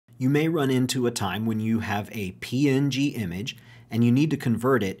You may run into a time when you have a PNG image and you need to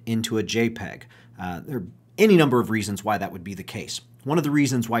convert it into a JPEG. There are any number of reasons why that would be the case. One of the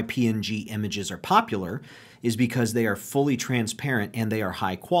reasons why PNG images are popular is because they are fully transparent and they are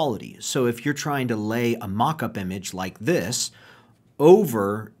high quality. So if you're trying to lay a mock-up image like this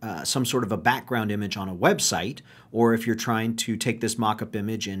over some sort of a background image on a website, or if you're trying to take this mock-up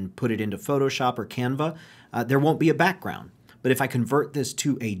image and put it into Photoshop or Canva, there won't be a background. But if I convert this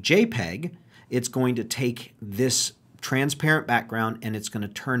to a JPEG, it's going to take this transparent background and it's going to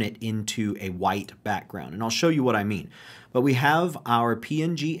turn it into a white background. And I'll show you what I mean. But we have our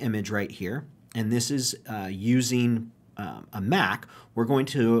PNG image right here, and this is using a Mac. We're going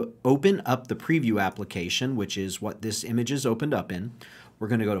to open up the preview application, which is what this image is opened up in. We're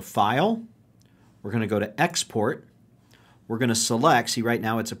going to go to File. We're going to go to Export. We're going to select, see right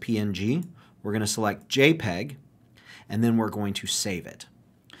now it's a PNG. We're going to select JPEG, and then we're going to save it.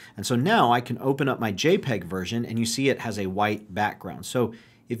 And so now I can open up my JPEG version, and you see it has a white background. So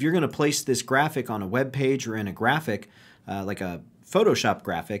if you're going to place this graphic on a web page or in a graphic, like a Photoshop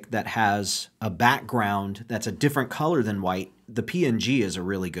graphic that has a background that's a different color than white, the PNG is a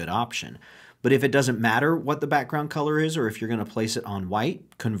really good option. But if it doesn't matter what the background color is, or if you're going to place it on white,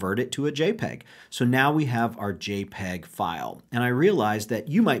 convert it to a JPEG. So now we have our JPEG file. And I realize that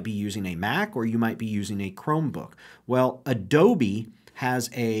you might be using a Mac or you might be using a Chromebook. Well, Adobe has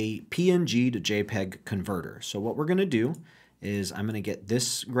a PNG to JPEG converter. So what we're going to do is I'm going to get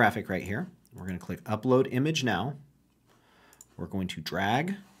this graphic right here. We're going to click Upload Image Now. We're going to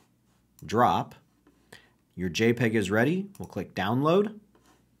drag, drop. Your JPEG is ready. We'll click Download.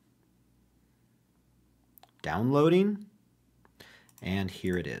 Downloading, and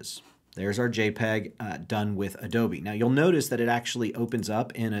here it is. There's our JPEG done with Adobe. Now you'll notice that it actually opens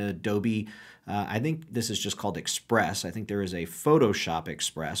up in Adobe, I think this is just called Express. I think there is a Photoshop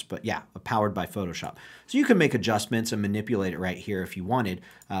Express, but yeah, powered by Photoshop. So you can make adjustments and manipulate it right here if you wanted,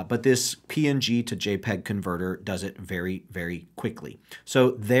 but this PNG to JPEG converter does it very, very quickly.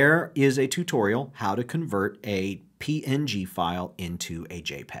 So there is a tutorial how to convert a PNG file into a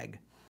JPEG.